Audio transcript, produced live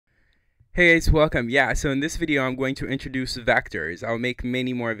Hey guys, welcome. Yeah, so in this video I'm going to introduce vectors. I'll make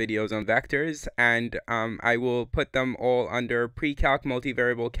many more videos on vectors, and I will put them all under pre-calc,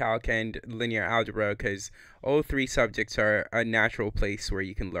 multivariable calc, and linear algebra because all three subjects are a natural place where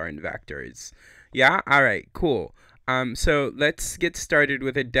you can learn vectors. Yeah, alright, cool. So let's get started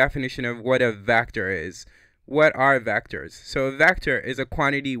with a definition of what a vector is. What are vectors? So a vector is a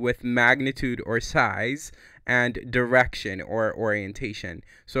quantity with magnitude or size and direction or orientation.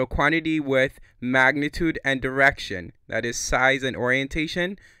 So a quantity with magnitude and direction, that is size and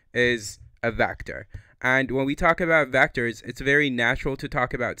orientation, is a vector. And when we talk about vectors, it's very natural to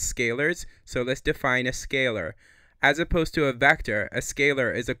talk about scalars. So let's define a scalar. As opposed to a vector, a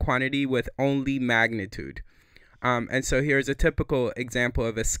scalar is a quantity with only magnitude. And so here's a typical example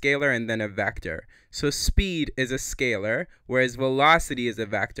of a scalar and then a vector. So speed is a scalar, whereas velocity is a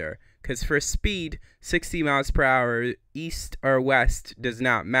vector. Because for speed, 60 miles per hour east or west does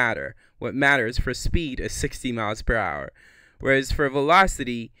not matter. What matters for speed is 60 miles per hour. Whereas for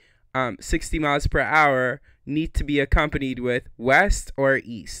velocity, 60 miles per hour need to be accompanied with west or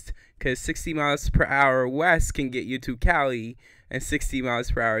east. Because 60 miles per hour west can get you to Cali, and 60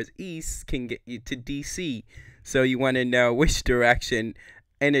 miles per hour east can get you to DC. So you want to know which direction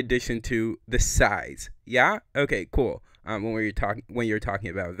in addition to the size. Yeah? Okay, cool. When you're talking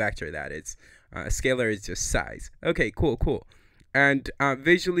about vector, that is. A scalar is just size. Okay, cool. And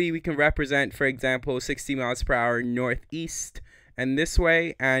visually, we can represent, for example, 60 miles per hour northeast and this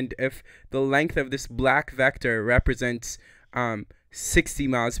way. And if the length of this black vector represents 60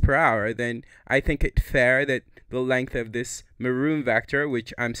 miles per hour, then I think it fair that the length of this maroon vector,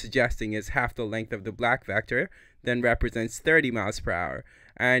 which I'm suggesting is half the length of the black vector, then represents 30 miles per hour.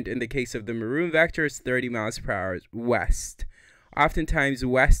 And in the case of the maroon vector, it's 30 miles per hour west. Oftentimes,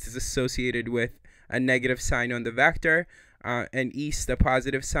 west is associated with a negative sign on the vector, and east a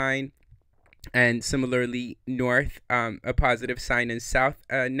positive sign, and similarly north a positive sign, and south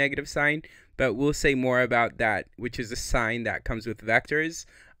a negative sign. But we'll say more about that, which is a sign that comes with vectors,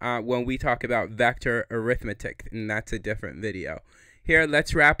 when we talk about vector arithmetic, and that's a different video. Here,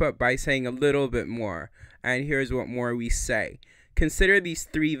 let's wrap up by saying a little bit more, and here's what more we say. Consider these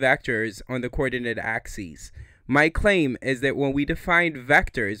three vectors on the coordinate axes. My claim is that when we defined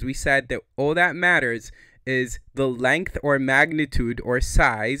vectors, we said that all that matters is the length or magnitude or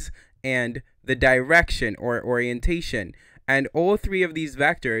size and the direction or orientation. And all three of these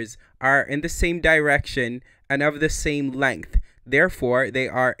vectors are in the same direction and of the same length. Therefore, they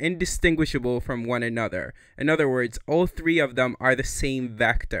are indistinguishable from one another. In other words, all three of them are the same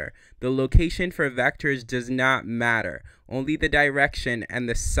vector. The location for vectors does not matter, only the direction and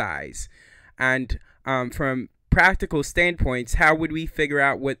the size. And from practical standpoints, how would we figure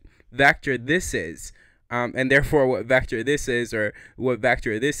out what vector this is? And therefore what vector this is, or what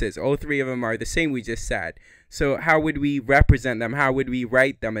vector this is? All three of them are the same, we just said. So how would we represent them? How would we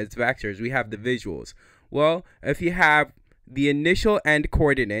write them as vectors? We have the visuals. Well, if you have the initial end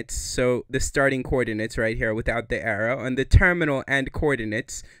coordinates, so the starting coordinates right here without the arrow, and the terminal end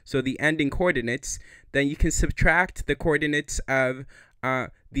coordinates, so the ending coordinates, then you can subtract the coordinates of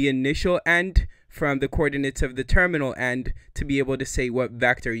the initial end from the coordinates of the terminal end to be able to say what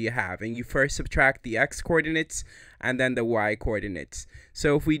vector you have. And you first subtract the x coordinates and then the y coordinates.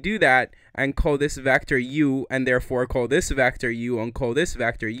 So if we do that and call this vector u, and therefore call this vector u and call this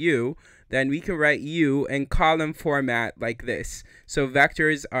vector u, then we can write u in column format like this. So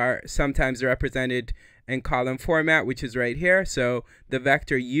vectors are sometimes represented in column format, which is right here. So the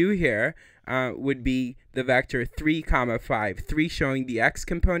vector u here would be the vector 3, 5, 3 showing the x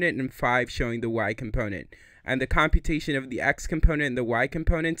component and 5 showing the y component. And the computation of the x component and the y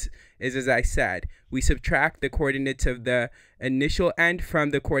components is, as I said, we subtract the coordinates of the initial end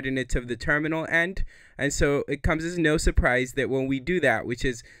from the coordinates of the terminal end. And so it comes as no surprise that when we do that, which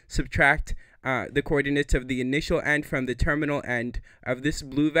is subtract the coordinates of the initial end from the terminal end of this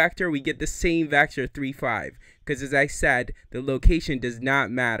blue vector, we get the same vector 3, 5. Because as I said, the location does not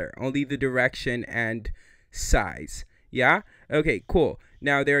matter, only the direction and size. Yeah? Okay, cool.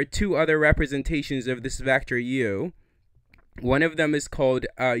 Now there are two other representations of this vector u. One of them is called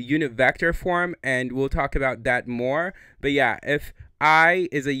unit vector form, and we'll talk about that more. But yeah, if I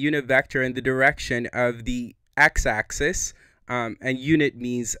is a unit vector in the direction of the x-axis, and unit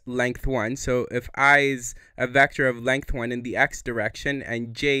means length 1. So if I is a vector of length 1 in the x direction,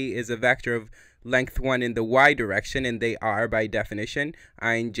 and j is a vector of length 1 in the y direction, and they are by definition,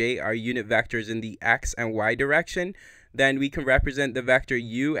 I and j are unit vectors in the x and y direction, then we can represent the vector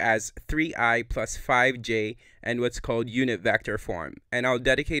u as 3i plus 5j and what's called unit vector form. And I'll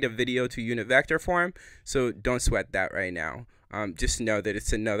dedicate a video to unit vector form, so don't sweat that right now. just know that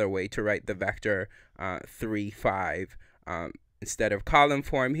it's another way to write the vector 3, 5 instead of column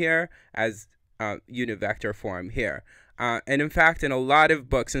form here as unit vector form here. And in fact, in a lot of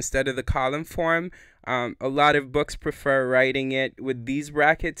books, instead of the column form, a lot of books prefer writing it with these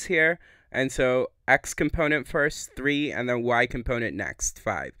brackets here. And so x component first, 3, and then y component next,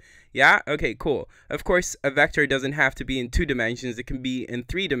 5. Yeah? Okay, cool. Of course, a vector doesn't have to be in 2 dimensions. It can be in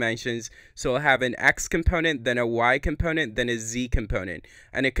 3 dimensions. So I'll have an x component, then a y component, then a z component.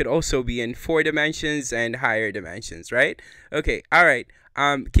 And it could also be in 4 dimensions and higher dimensions, right? Okay, all right.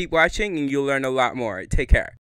 Keep watching and you'll learn a lot more. Take care.